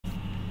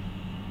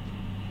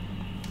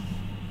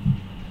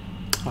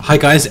Hi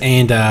guys,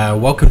 and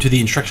welcome to the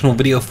instructional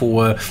video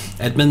for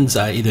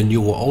admins, either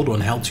new or old,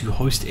 on how to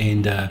host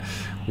and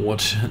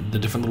what the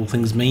different little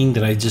things mean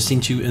that I just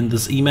sent you in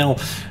this email.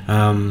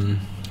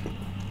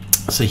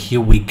 So here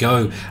we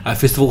go.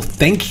 First of all,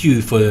 thank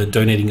you for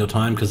donating your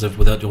time, because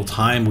without your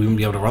time we wouldn't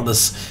be able to run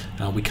this.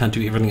 We can't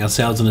do everything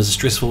ourselves, and as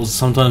stressful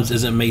sometimes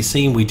as it may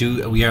seem,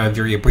 we are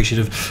very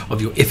appreciative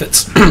of your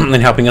efforts in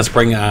helping us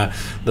bring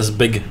this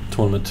big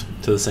tournament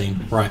to the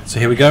scene. Right, so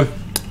here we go.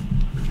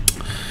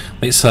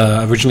 Let's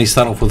originally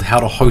start off with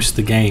how to host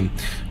the game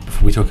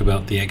before we talk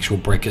about the actual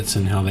brackets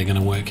and how they're going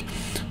to work.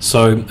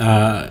 So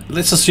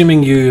let's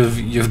assuming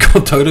you've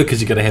got Dota, because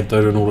you've got to have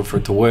Dota in order for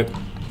it to work.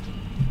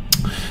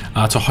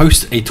 To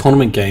host a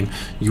tournament game,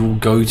 you will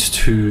go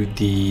to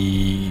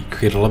the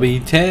Create a Lobby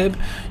tab.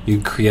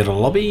 You create a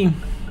lobby.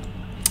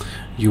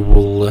 You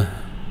will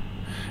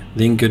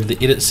then go to the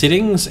edit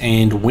settings,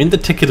 and when the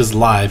ticket is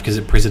live, because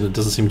at present it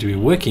doesn't seem to be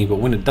working, but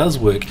when it does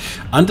work,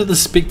 under the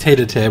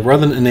spectator tab,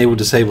 rather than enable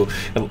disable,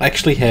 it'll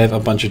actually have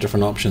a bunch of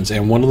different options,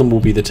 and one of them will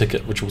be the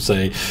ticket, which will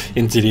say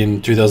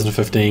NZN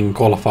 2015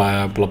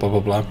 qualifier blah blah blah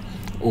blah,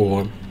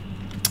 or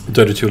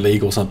Dota 2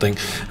 League or something.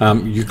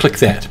 You click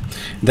that.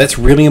 That's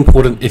really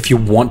important if you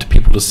want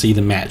people to see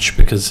the match,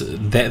 because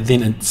that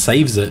then it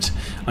saves it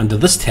under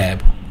this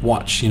tab.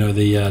 Watch,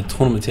 the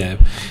tournament tab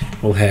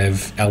will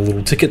have our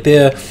little ticket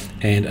there,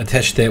 and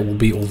attached to that will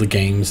be all the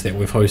games that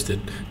we've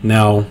hosted.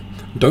 Now,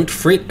 don't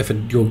fret if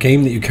your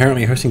game that you're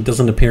currently hosting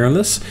doesn't appear on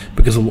this,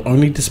 because it will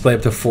only display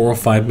up to 4 or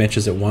 5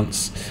 matches at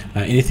once.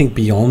 Anything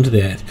beyond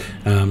that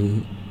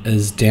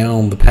is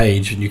down the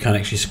page, and you can't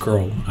actually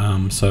scroll.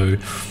 So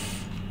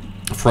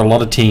for a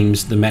lot of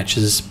teams, the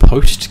matches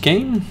post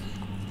game,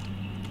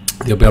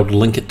 they'll be able to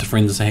link it to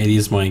friends and say, hey,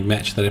 here's my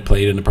match that I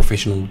played in a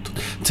professional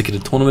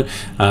ticketed tournament.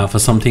 For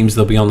some teams,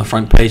 they'll be on the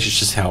front page. It's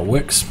just how it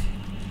works.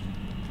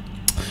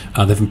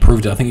 They've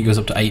improved it. I think it goes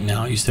up to 8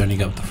 now. It used to only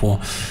go up to 4.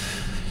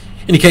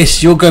 In any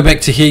case, you'll go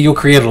back to here. You'll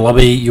create a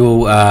lobby.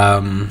 You'll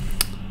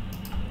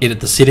edit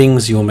the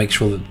settings. You'll make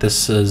sure that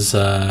this is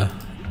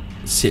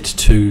set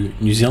to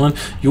New Zealand.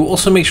 You'll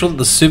also make sure that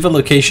the server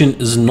location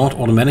is not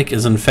automatic,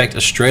 is in fact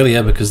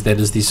Australia, because that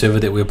is the server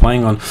that we're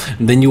playing on.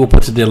 And then you will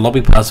put their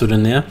lobby password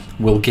in there.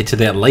 We'll get to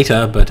that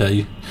later, but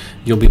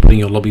you'll be putting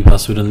your lobby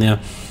password in there.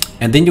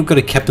 And then you'll go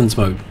to captain's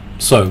mode.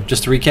 So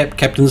just to recap,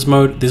 captain's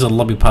mode, there's a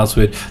lobby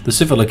password, the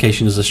server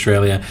location is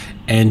Australia,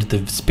 and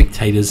the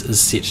spectators is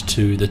set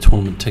to the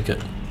tournament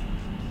ticket.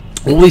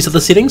 All these other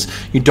settings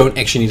you don't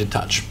actually need to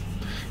touch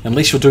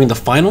unless you're doing the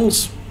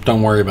finals.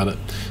 Don't worry about it.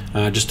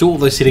 Just do all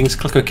those settings,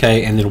 click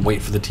OK, and then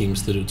wait for the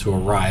teams to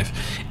arrive.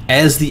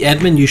 As the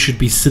admin, you should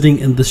be sitting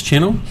in this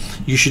channel.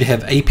 You should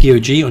have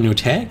APOG on your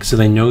tag, so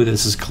they know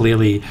this is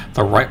clearly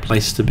the right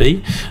place to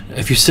be.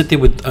 If you sit there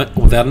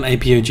without an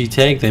APOG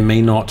tag, they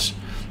may not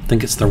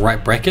think it's the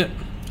right bracket,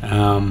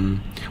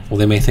 or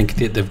they may think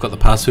that they've got the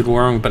password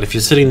wrong. But if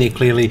you're sitting there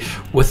clearly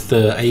with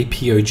the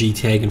APOG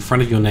tag in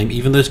front of your name,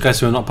 even those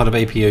guys who are not part of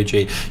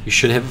APOG, you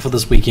should have it for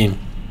this weekend,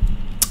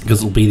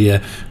 because it'll be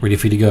there ready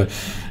for you to go.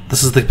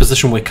 This is the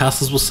position where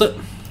casters will sit,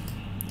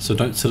 so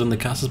don't sit in the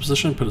caster's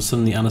position, sit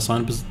in the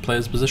unassigned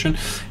player's position,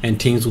 and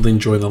teams will then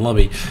join the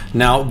lobby.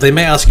 Now, they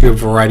may ask you a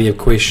variety of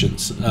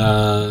questions,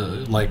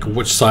 like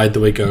which side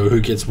do we go, who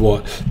gets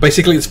what.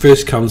 Basically, it's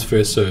first comes,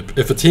 first served.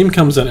 If a team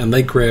comes in and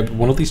they grab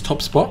one of these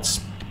top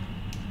spots,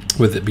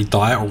 whether it be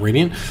Dire or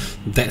Radiant,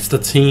 that's the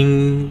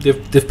team,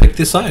 they've picked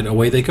their side,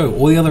 away they go.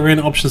 All the other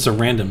options are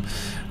random.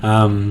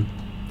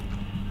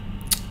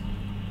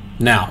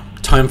 Now,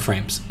 time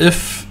frames.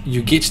 If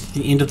you get to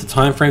the end of the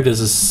time frame, there's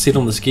a set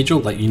on the schedule,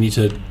 like you need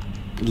to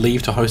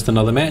leave to host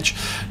another match.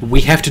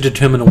 We have to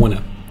determine a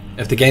winner.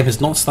 If the game has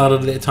not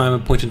started at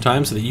that point in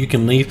time, so that you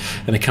can leave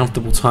in a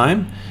comfortable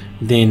time,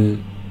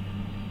 then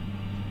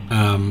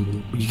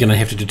you're going to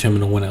have to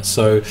determine a winner.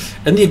 So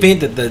in the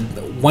event that the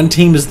one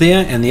team is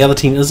there and the other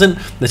team isn't,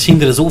 the team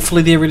that is all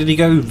fully there ready to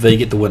go, they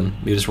get the win.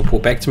 You just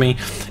report back to me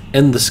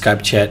in the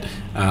Skype chat,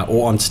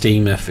 or on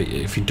Steam if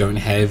you don't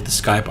have the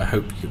Skype.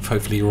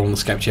 Hopefully you're on the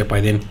Skype chat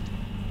by then,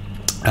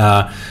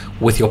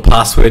 with your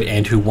password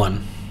and who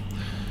won.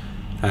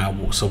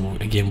 So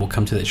again, we'll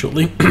come to that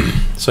shortly.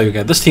 So you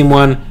go, this team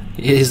won,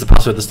 here's the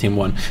password, this team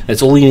won.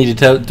 That's all you need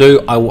to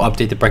do. I will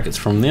update the brackets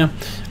from there.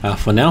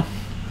 For now,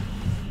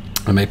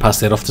 I may pass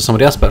that off to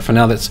somebody else, but for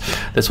now that's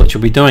what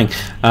you'll be doing.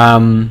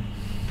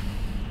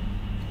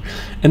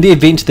 In the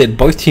event that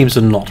both teams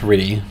are not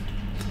ready,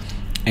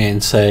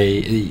 and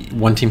say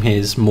one team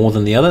has more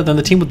than the other, then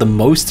the team with the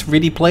most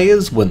ready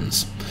players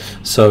wins.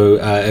 So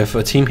if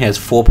a team has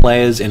 4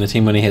 players and a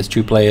team only has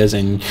 2 players,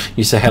 and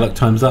you say, hey look,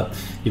 time's up,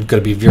 you've got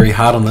to be very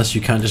hard on this.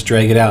 You can't just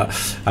drag it out.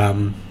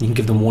 You can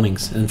give them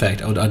warnings. In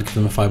fact, I'd give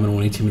them a 5-minute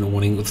warning, 10-minute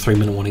warning, or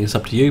 3-minute warning. It's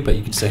up to you, but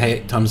you can say,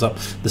 hey, time's up,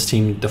 this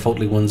team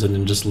defaultly wins, and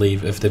then just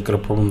leave. If they've got a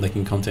problem, they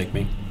can contact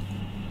me.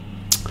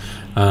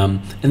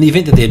 In the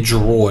event that they're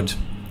drawed,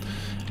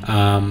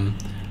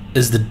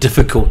 is the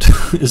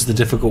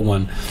difficult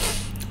one.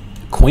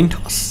 Coin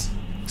toss?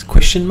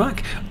 Question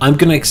mark? I'm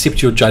going to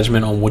accept your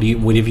judgment on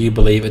whatever you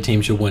believe a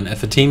team should win.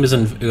 If a team is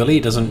in early,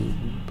 it doesn't.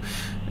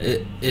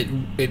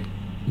 It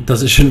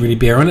does it shouldn't really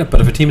bear on it.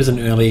 But if a team is in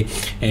early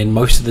and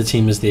most of the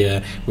team is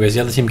there, whereas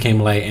the other team came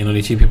late and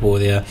only 2 people were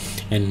there,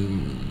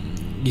 and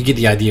you get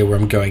the idea where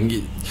I'm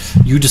going.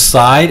 You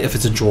decide if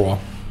it's a draw.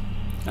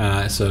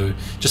 So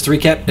just to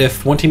recap,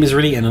 if one team is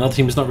ready and another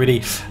team is not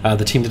ready,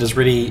 the team that is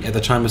ready at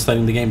the time of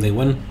starting the game, they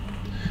win.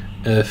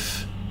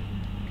 If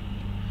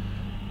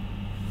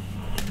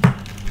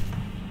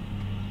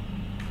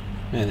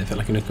man, that felt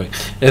like an earthquake.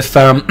 If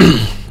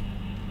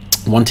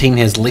one team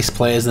has less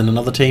players than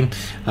another team,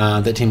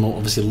 that team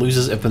obviously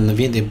loses. If in the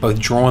event they're both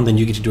drawn, then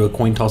you get to do a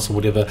coin toss or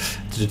whatever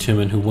to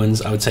determine who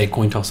wins. I would say a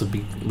coin toss would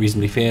be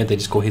reasonably fair. They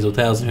just call heads or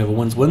tails, and whoever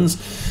wins, wins.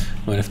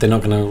 But if they're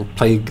not going to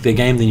play their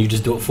game, then you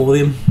just do it for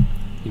them.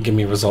 You give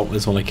me a result,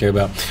 that's all I care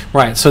about.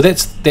 Right, so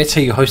that's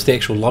how you host the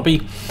actual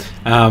lobby.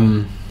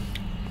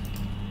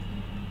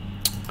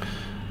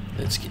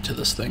 Let's get to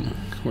this thing.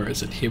 Where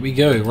is it? Here we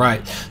go.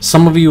 Right.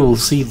 Some of you will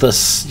see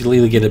this. You'll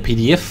either get a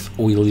PDF,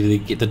 or you'll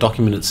either get the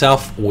document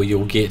itself, or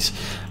you'll get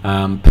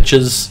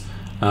pictures.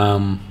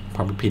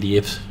 Probably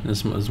PDF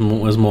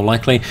is more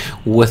likely,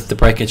 with the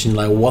brackets. And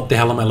like, what the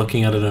hell am I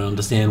looking at? I don't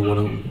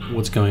understand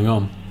what's going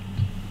on.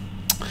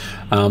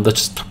 The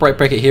top right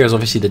bracket here is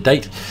obviously the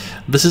date.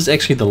 This is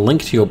actually the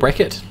link to your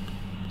bracket.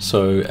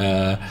 So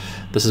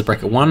this is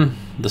bracket 1,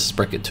 this is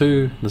bracket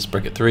 2, this is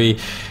bracket 3,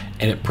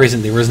 and at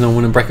present there is no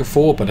one in bracket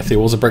 4, but if there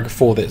was a bracket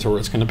 4, that's where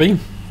it's going to be.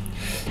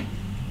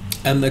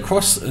 And the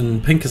cross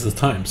in pink is the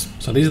times.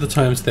 So these are the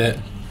times that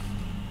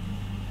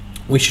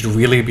we should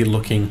really be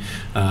looking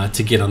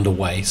to get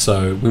underway.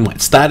 So we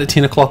might start at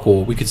 10 o'clock,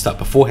 or we could start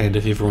beforehand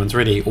if everyone's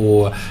ready,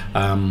 or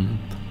that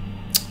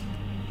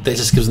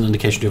just gives an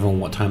indication to everyone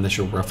what time they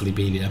should roughly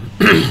be there.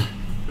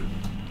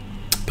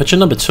 Picture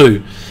number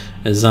 2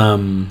 is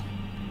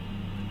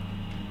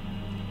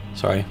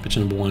sorry, picture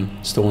number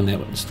 1, still on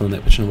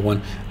that picture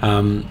number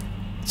 1.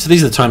 So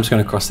these are the times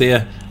going across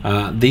there.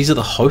 These are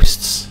the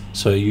hosts,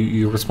 so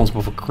you're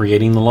responsible for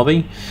creating the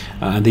lobby.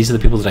 These are the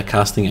people that are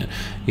casting it.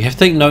 You have to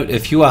take note,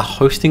 if you are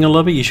hosting a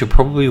lobby, you should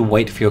probably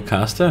wait for your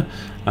caster,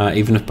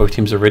 even if both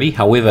teams are ready.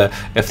 However,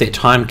 if that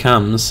time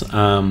comes,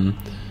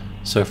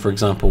 so for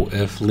example,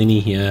 if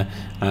Lenny here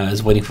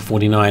is waiting for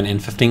 49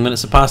 and 15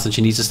 minutes have passed and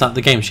she needs to start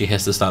the game, she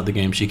has to start the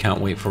game. She can't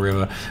wait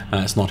forever.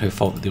 It's not her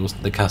fault that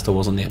the caster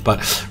wasn't there.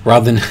 But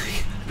rather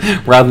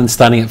than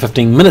starting at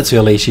 15 minutes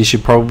early, she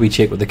should probably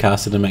check with the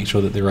caster to make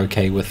sure that they're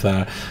okay with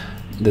that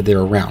they're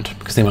around,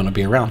 because they might not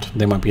be around.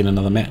 They might be in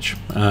another match,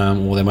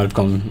 or they might have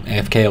gone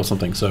AFK or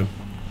something. So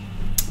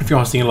if you're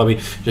hosting a lobby,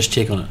 just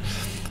check on it.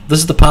 This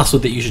is the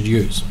password that you should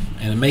use,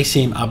 and it may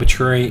seem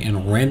arbitrary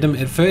and random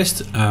at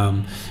first,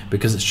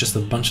 because it's just a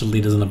bunch of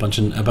letters and a bunch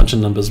of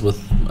numbers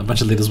with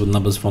letters with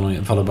numbers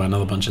followed by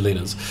another bunch of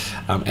letters.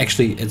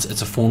 Actually,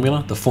 it's a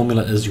formula. The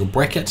formula is your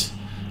bracket,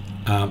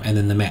 and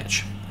then the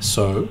match.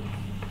 So,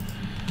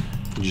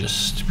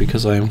 just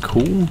because I am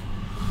cool.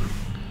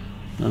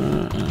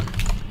 Oh,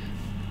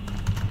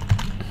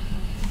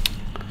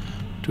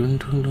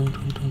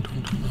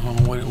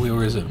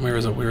 where is it? Where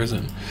is it? Where is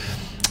it?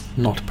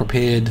 Not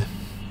prepared.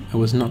 I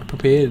was not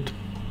prepared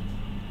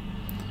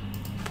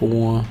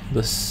for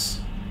this.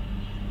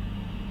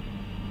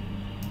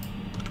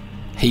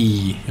 Hey,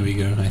 here we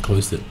go. I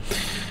closed it.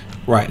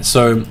 Right,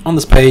 so on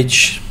this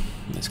page,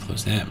 let's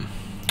close that.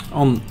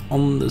 On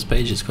this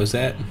page, let's close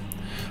that.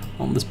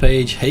 On this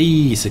page,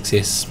 hey,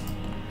 success.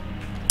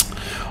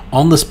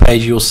 On this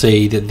page, you'll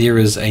see that there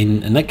is a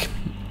nick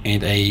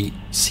and a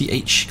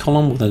CH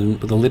column with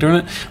a letter in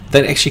it.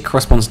 That actually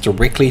corresponds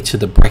directly to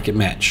the bracket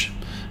match.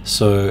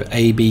 So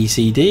A, B,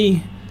 C,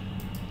 D.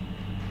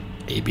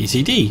 A, B,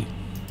 C, D,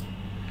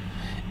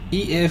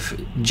 E, F,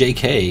 J,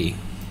 K.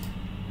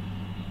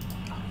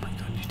 Oh my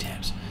god, new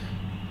tabs.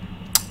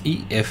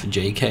 E, F,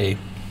 J, K.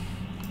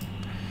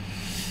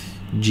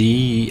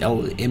 G,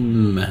 L,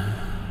 M.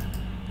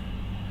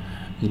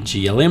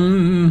 G, L,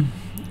 M.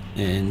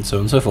 And so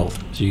on and so forth.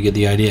 So you get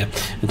the idea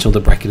until the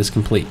bracket is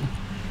complete.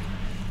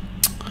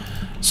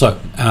 So,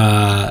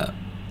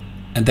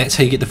 and that's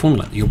how you get the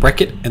formula, your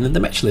bracket and then the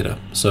match letter.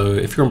 So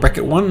if you're in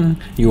bracket 1,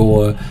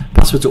 your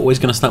passwords are always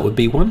going to start with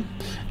B1,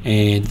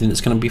 and then it's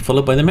going to be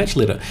followed by the match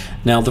letter.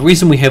 Now the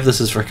reason we have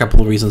this is for a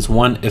couple of reasons.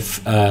 One,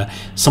 if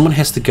someone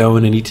has to go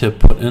in and need to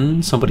put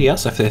in somebody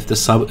else, if they have to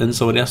sub in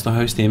somebody else to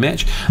host their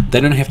match, they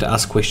don't have to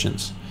ask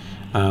questions.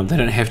 They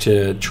don't have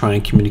to try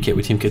and communicate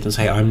with Team Captain and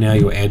say, I'm now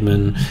your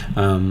admin,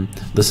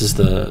 this is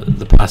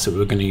the password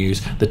we're going to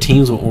use. The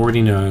teams will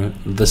already know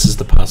this is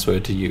the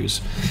password to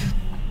use.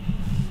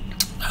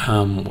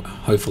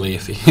 Hopefully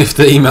if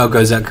the email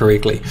goes out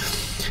correctly.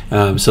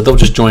 So they'll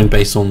just join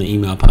based on the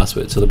email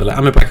password. So they'll be like,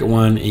 I'm in bracket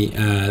 1,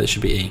 it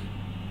should be E,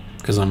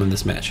 because I'm in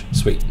this match.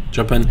 Sweet.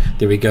 Jump in,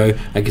 there we go.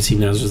 I can see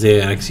Naz was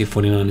there, and I can see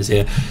 49 is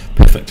there.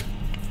 Perfect.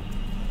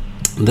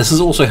 This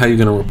is also how you're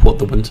going to report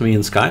the win to me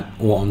in Skype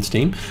or on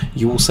Steam.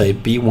 You will say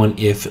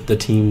B1F, the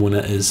team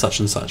winner is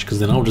such and such, because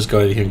then I'll just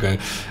go here and go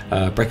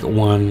bracket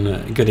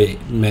 1, go to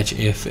match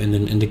F, and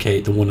then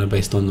indicate the winner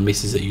based on the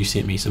message that you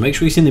sent me. So make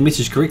sure you send the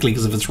message correctly,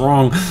 because if it's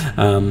wrong,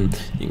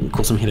 you can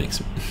cause some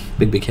headaches,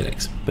 big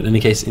headaches. But in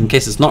case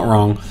it's not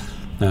wrong,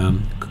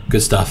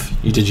 good stuff.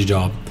 You did your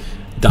job.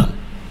 Done.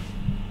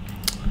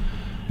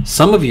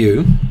 Some of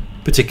you,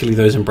 particularly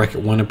those in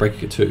bracket 1 and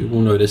bracket 2,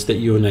 will notice that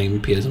your name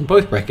appears in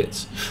both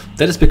brackets.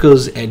 That is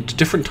because at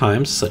different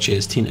times, such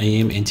as 10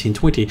 AM and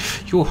 10:20,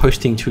 you're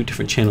hosting 2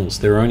 different channels.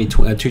 There are only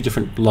 2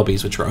 different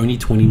lobbies, which are only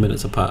 20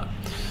 minutes apart.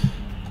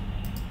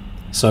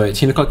 So at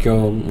 10 o'clock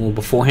or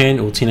beforehand,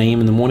 or 10 AM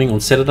in the morning on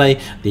Saturday,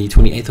 the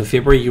 28th of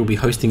February, you'll be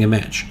hosting a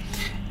match.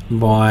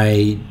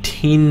 By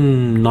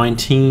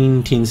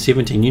 10:19,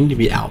 10:17, you need to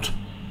be out,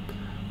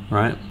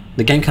 right?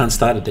 The game can't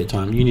start at that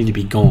time. You need to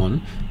be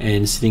gone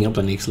and setting up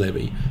the next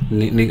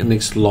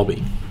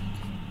lobby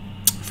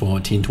for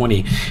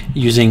 10:20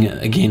 using,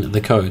 again,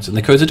 the codes. And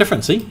the codes are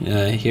different. See,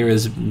 here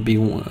is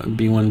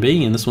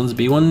B1B, and this one's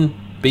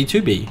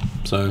B2B.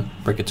 So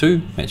bracket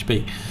 2, match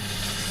B.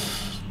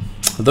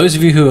 For those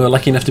of you who are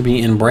lucky enough to be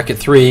in bracket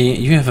 3,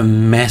 you have a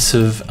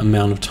massive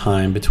amount of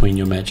time between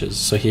your matches.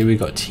 So here we've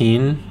got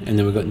 10, and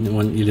then we've got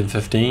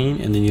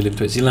 11:15, and then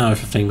 11:20,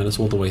 15 minutes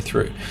all the way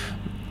through.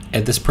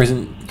 At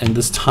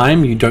this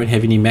time, you don't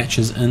have any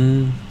matches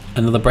in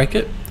another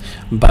bracket,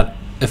 but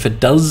if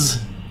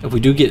we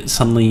do get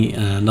suddenly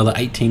another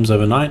 8 teams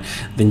overnight,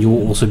 then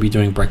you'll also be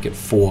doing bracket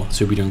 4.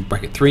 So you'll be doing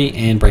bracket 3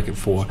 and bracket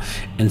 4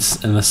 in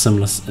a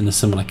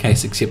similar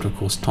case, except of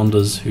course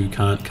Tondas, who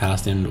can't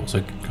cast and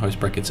also host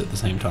brackets at the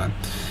same time.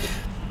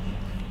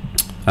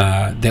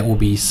 That will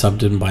be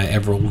subbed in by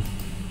Avril,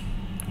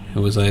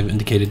 who, as I've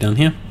indicated down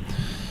here.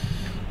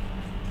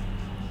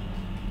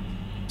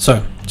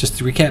 So just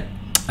to recap,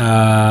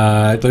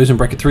 those in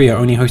bracket 3 are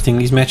only hosting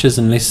these matches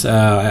unless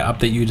I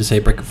update you to say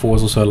bracket 4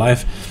 is also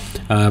live.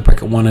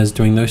 Bracket 1 is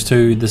doing those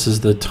 2. This is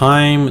the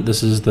time,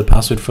 this is the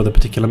password for the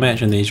particular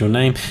match, and there's your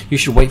name. You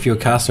should wait for your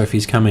caster if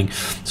he's coming.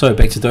 So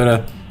back to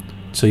Dota,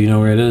 so you know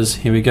where it is.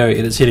 Here we go,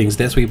 edit settings,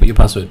 that's where you put your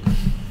password.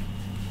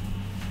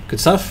 Good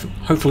stuff.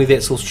 Hopefully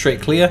that's all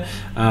straight clear,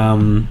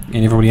 and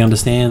everybody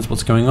understands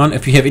what's going on.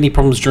 If you have any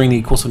problems during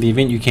the course of the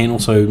event, you can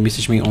also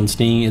message me on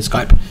Steam and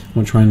Skype. I'm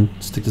going to try and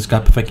stick to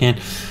Skype if I can.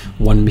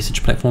 One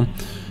message platform,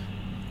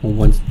 or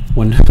one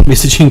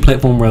messaging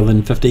platform rather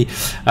than 50,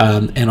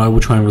 and I will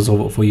try and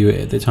resolve it for you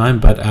at the time.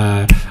 But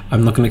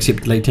I'm not going to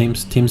accept late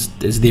teams. Teams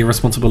is their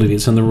responsibility.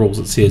 It's in the rules.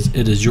 It says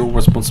it is your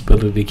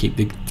responsibility to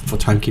keep for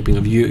timekeeping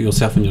of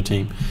yourself and your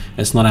team.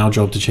 It's not our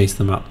job to chase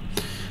them up.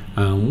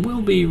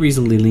 We'll be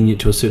reasonably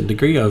lenient to a certain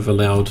degree. I've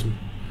allowed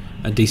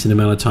a decent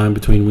amount of time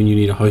between when you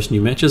need to host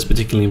new matches,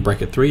 particularly in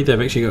bracket 3. They've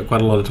actually got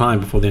quite a lot of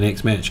time before their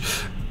next match.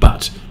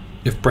 But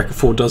if bracket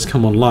 4 does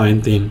come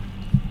online, then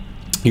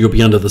you'll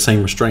be under the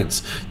same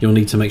restraints. You'll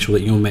need to make sure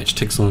that your match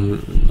ticks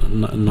on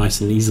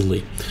nice and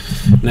easily.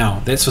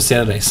 Now that's for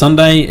Saturday.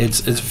 Sunday, it's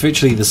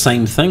virtually the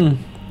same thing.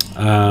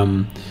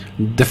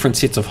 Different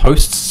sets of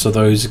hosts. So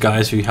those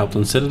guys who helped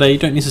on Saturday, you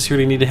don't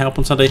necessarily need to help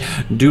on Sunday.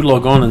 Do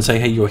log on and say,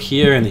 hey, you're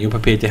here and that you're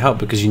prepared to help,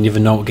 because you never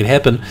know what could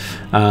happen.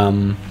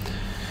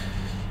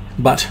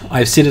 But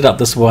I've set it up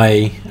this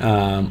way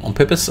on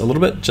purpose a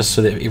little bit, just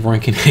so that everyone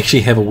can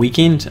actually have a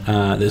weekend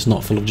that's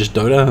not full of just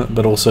Dota,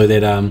 but also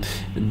that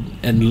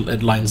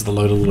it lightens the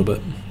load a little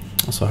bit.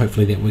 So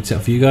hopefully that works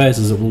out for you guys,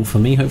 as it will for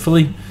me,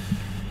 hopefully.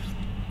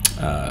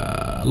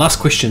 Last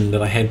question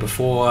that I had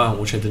before,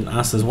 which I didn't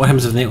ask, is what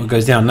happens if the network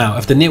goes down? Now,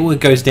 if the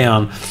network goes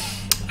down,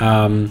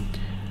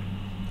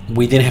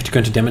 we then have to go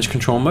into damage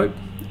control mode,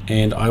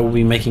 and I will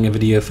be making a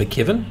video for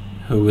Kevin,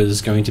 who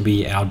is going to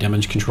be our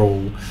damage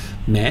control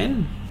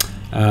man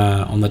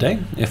on the day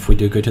if we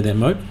do go to that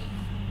mode,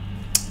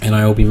 and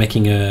I will be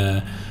making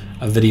a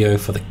video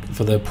for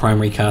the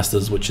primary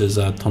casters, which is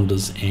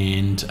Tondas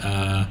and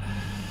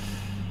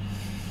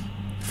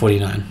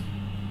 49.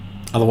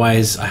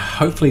 Otherwise,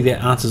 hopefully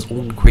that answers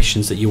all the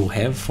questions that you will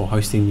have for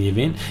hosting the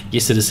event.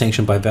 Yes, it is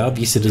sanctioned by Valve.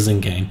 Yes, it is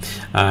in-game.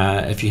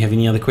 If you have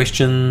any other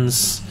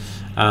questions,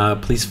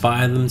 please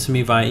fire them to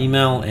me via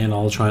email, and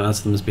I'll try and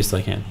answer them as best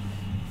I can.